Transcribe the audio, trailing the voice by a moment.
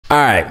All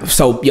right,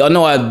 so y'all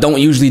know I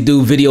don't usually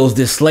do videos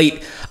this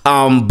late,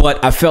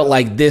 but I felt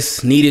like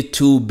this needed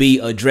to be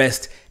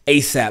addressed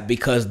ASAP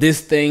because this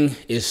thing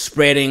is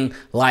spreading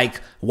like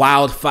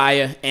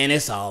wildfire, and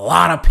it's a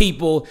lot of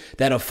people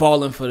that are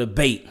falling for the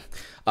bait.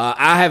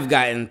 I have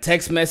gotten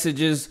text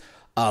messages,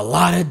 a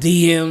lot of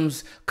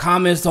DMs,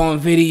 comments on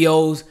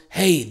videos.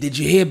 Hey, did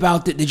you hear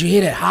about that? Did you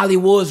hear that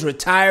Hollywood's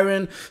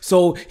retiring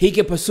so he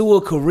can pursue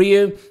a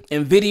career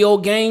in video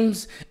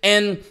games?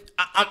 And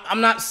I'm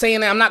not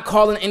saying that, I'm not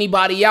calling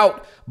anybody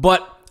out,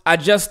 but I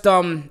just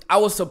I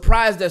was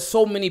surprised that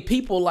so many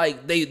people,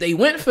 like, they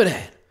went for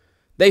that.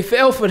 They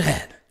fell for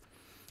that.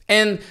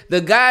 And the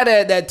guy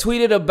that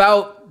tweeted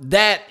about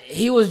that,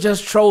 he was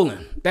just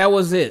trolling. That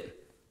was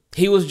it.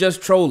 He was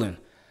just trolling.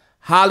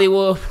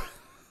 Hollywood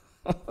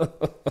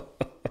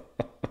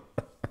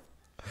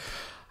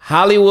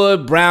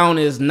Brown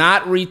is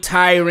not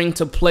retiring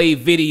to play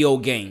video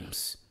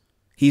games.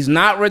 He's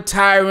not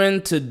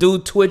retiring to do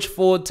Twitch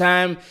full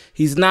time.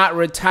 He's not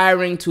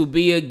retiring to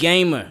be a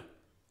gamer.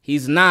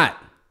 He's not.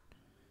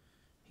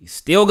 He's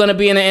still going to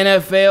be in the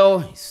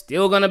NFL. He's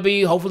still going to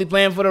be hopefully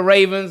playing for the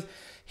Ravens.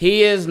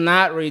 He is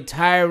not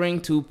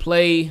retiring to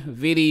play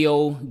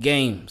video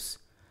games.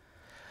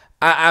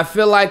 I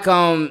feel like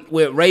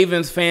with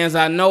Ravens fans,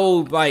 I know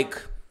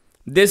like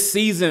this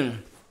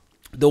season,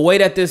 the way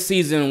that this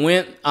season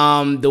went,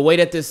 the way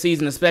that this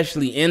season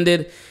especially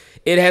ended,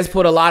 it has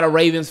put a lot of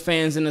Ravens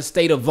fans in a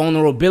state of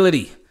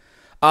vulnerability.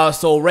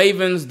 So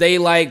Ravens, a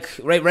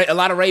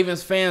lot of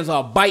Ravens fans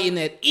are biting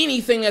at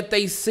anything that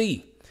they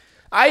see.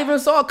 I even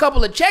saw a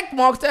couple of check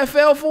marks that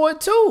fell for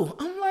it too.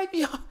 I'm like,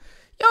 y'all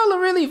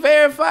are really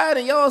verified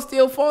and y'all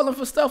still falling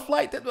for stuff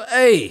like that. But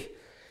hey,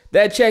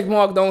 that check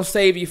mark don't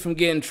save you from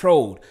getting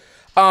trolled.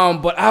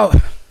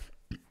 How?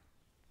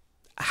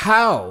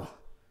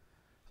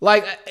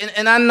 Like,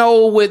 and I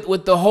know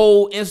with the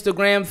whole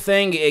Instagram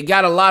thing, it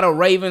got a lot of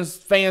Ravens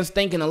fans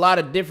thinking a lot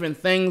of different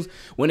things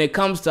when it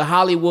comes to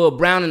Hollywood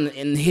Brown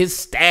and his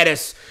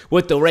status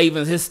with the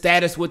Ravens, his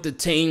status with the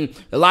team.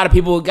 A lot of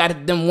people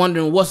got them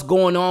wondering what's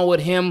going on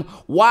with him.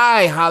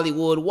 Why,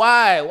 Hollywood?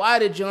 Why? Why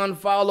did you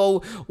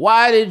unfollow?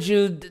 Why did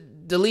you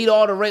delete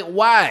all the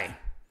Why?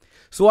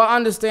 So I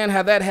understand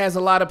how that has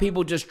a lot of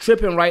people just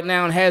tripping right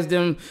now and has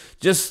them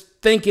just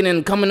thinking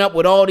and coming up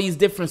with all these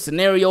different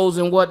scenarios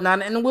and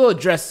whatnot, and we'll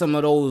address some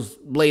of those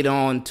later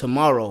on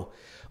tomorrow.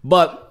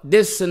 But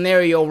this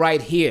scenario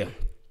right here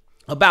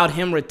about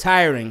him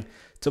retiring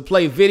to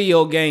play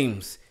video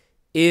games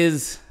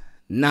is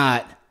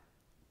not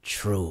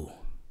true.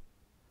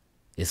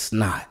 It's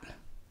not.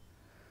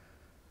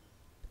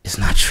 It's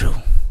not true.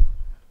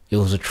 It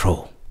was a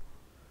troll.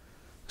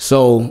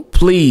 So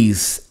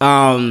please,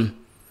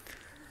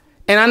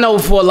 and I know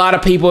for a lot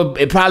of people,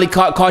 it probably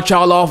caught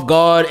y'all off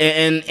guard,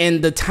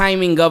 and the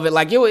timing of it,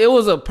 like it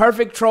was a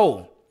perfect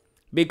troll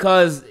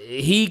because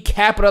he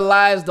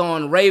capitalized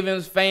on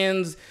Ravens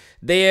fans,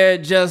 their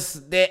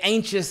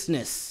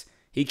anxiousness.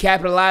 He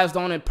capitalized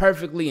on it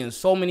perfectly, and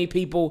so many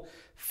people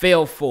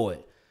fell for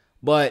it.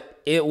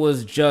 But it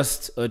was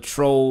just a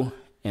troll,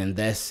 and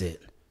that's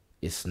it.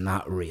 It's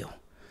not real.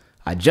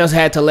 I just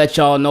had to let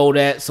y'all know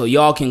that so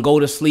y'all can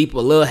go to sleep a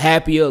little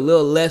happier, a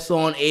little less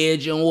on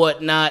edge and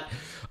whatnot.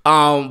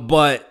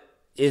 But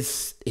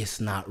it's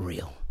not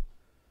real.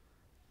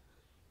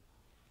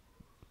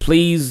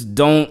 Please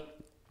don't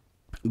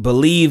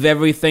believe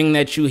everything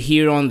that you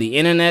hear on the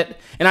internet.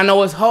 And I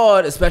know it's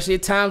hard, especially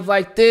at times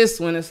like this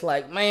when it's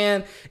like,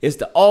 man, it's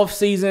the off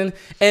season.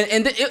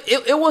 And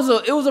it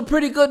was a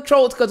pretty good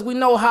troll because we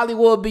know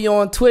Hollywood be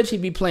on Twitch. He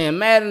be playing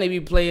Madden, he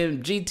be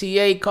playing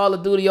GTA, Call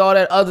of Duty, all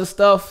that other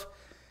stuff.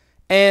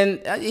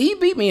 And he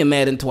beat me in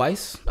Madden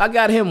twice. I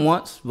got him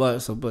once, but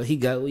he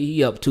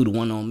up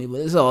 2-1 on me.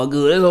 But it's all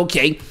good. It's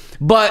okay.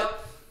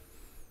 But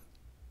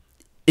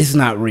it's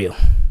not real.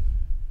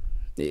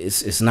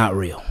 It's not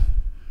real.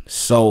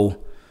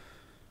 So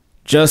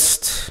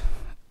just,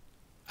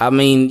 I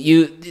mean,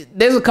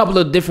 there's a couple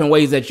of different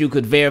ways that you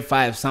could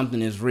verify if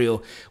something is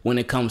real when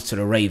it comes to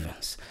the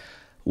Ravens.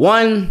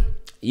 One,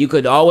 you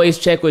could always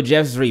check with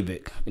Jeff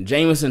Zrebiec and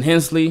Jamison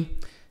Hensley.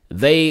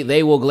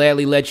 They will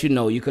gladly let you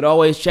know. You could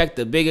always check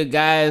the bigger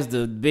guys,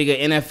 the bigger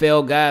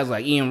NFL guys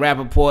like Ian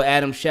Rappaport,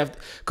 Adam Schefter.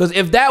 Because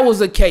if that was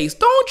the case,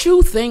 don't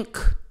you think,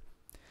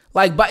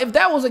 if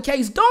that was the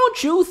case,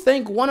 don't you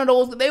think one of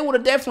those, they would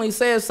have definitely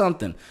said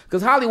something?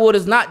 Because Hollywood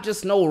is not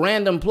just no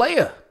random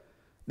player.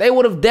 They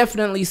would have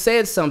definitely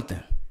said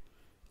something.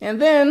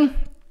 And then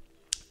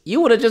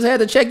you would have just had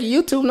to check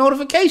your YouTube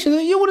notifications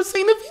and you would have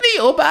seen the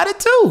video about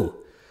it too.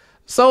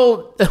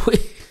 So,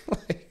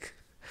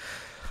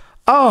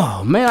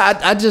 oh man,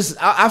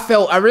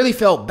 I really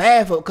felt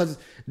bad because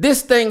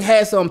this thing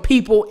had some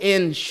people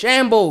in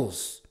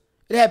shambles.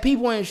 It had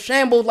people in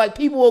shambles, like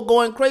people were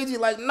going crazy,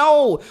 like,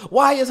 no,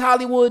 why is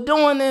Hollywood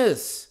doing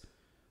this?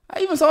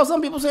 I even saw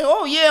some people say,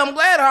 oh yeah, I'm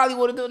glad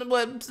Hollywood is doing it,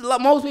 but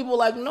most people were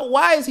like, no,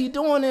 why is he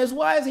doing this?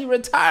 Why is he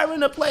retiring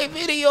to play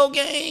video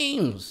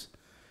games?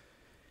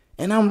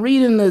 And I'm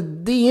reading the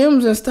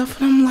DMs and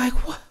stuff, and I'm like,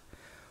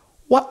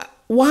 what?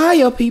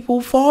 Why are people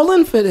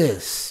falling for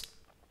this?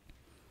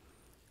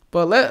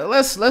 But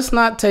let's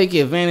not take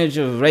advantage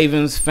of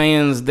Ravens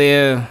fans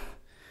there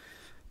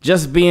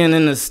just being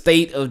in a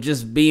state of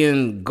just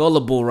being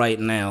gullible right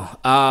now.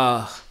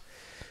 I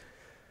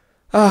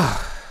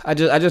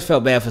just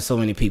felt bad for so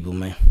many people,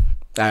 man.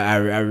 I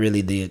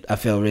really did. I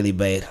felt really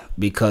bad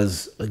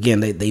because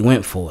again they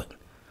went for it.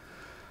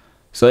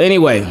 So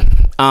anyway,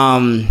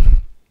 I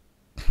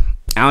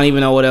don't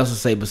even know what else to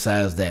say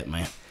besides that,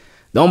 man.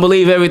 Don't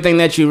believe everything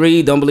that you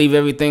read. Don't believe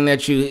everything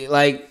that you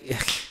like.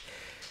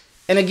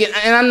 And again,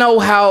 and I know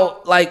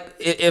how, like,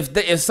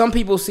 if some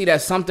people see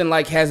that something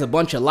like has a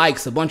bunch of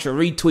likes, a bunch of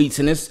retweets,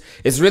 and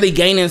it's really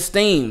gaining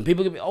steam,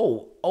 people can be,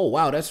 oh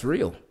wow, that's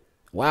real.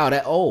 Wow,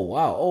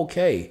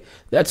 okay,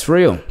 that's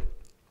real.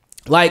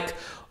 Like,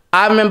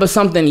 I remember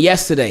something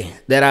yesterday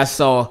that I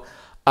saw,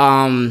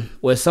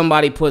 where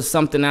somebody put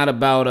something out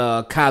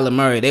about Kyler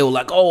Murray. They were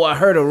like, oh, I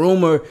heard a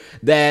rumor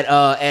that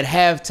at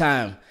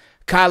halftime,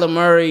 Kyler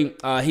Murray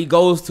he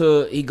goes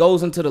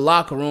into the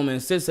locker room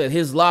and sits at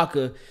his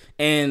locker.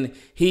 And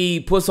he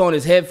puts on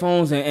his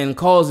headphones and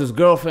calls his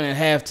girlfriend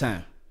at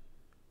halftime.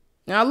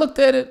 And I looked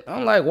at it.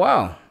 I'm like,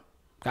 wow,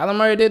 Kyler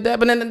Murray did that.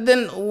 But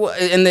then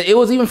it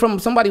was even from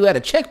somebody who had a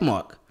check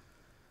mark.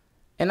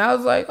 And I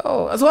was like,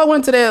 oh. So I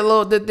went to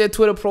their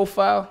Twitter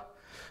profile.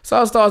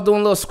 So I started doing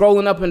a little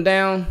scrolling up and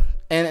down.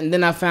 And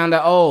then I found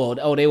out,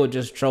 oh, they were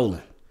just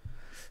trolling.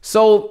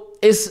 So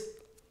it's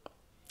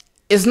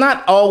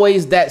not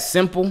always that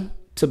simple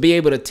to be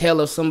able to tell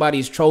if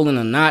somebody's trolling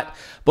or not.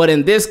 But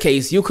in this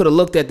case, you could have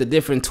looked at the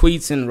different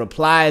tweets and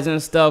replies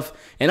and stuff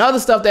and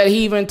other stuff that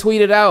he even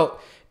tweeted out,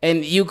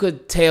 and you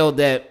could tell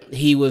that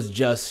he was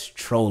just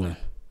trolling.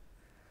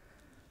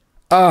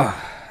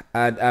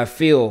 I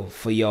feel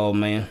for y'all,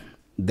 man,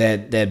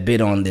 that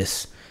bid on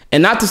this.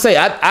 And not to say,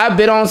 I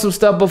bid on some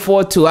stuff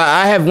before too.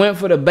 I have went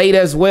for the bait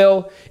as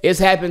well. It's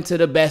happened to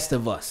the best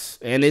of us.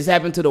 And it's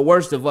happened to the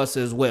worst of us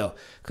as well.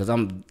 Because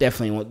I'm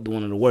definitely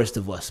one of the worst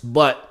of us.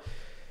 But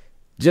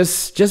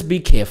just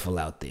be careful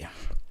out there.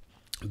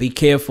 Be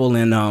careful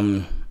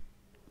and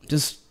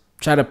just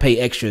try to pay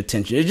extra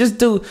attention. Just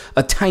do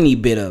a tiny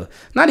bit of,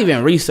 not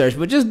even research,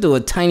 but just do a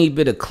tiny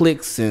bit of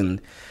clicks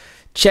and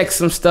check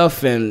some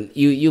stuff, and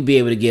you'll be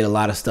able to get a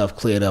lot of stuff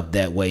cleared up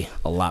that way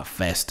a lot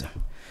faster.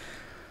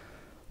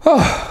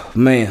 Oh,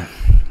 man.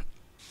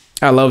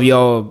 I love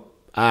y'all.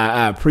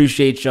 I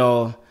appreciate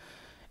y'all.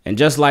 And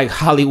just like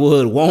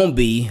Hollywood won't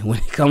be when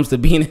it comes to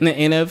being in the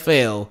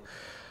NFL,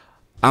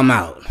 I'm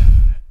out.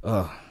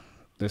 I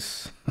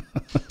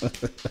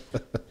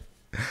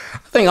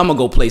think I'm going to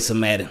go play some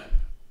Madden.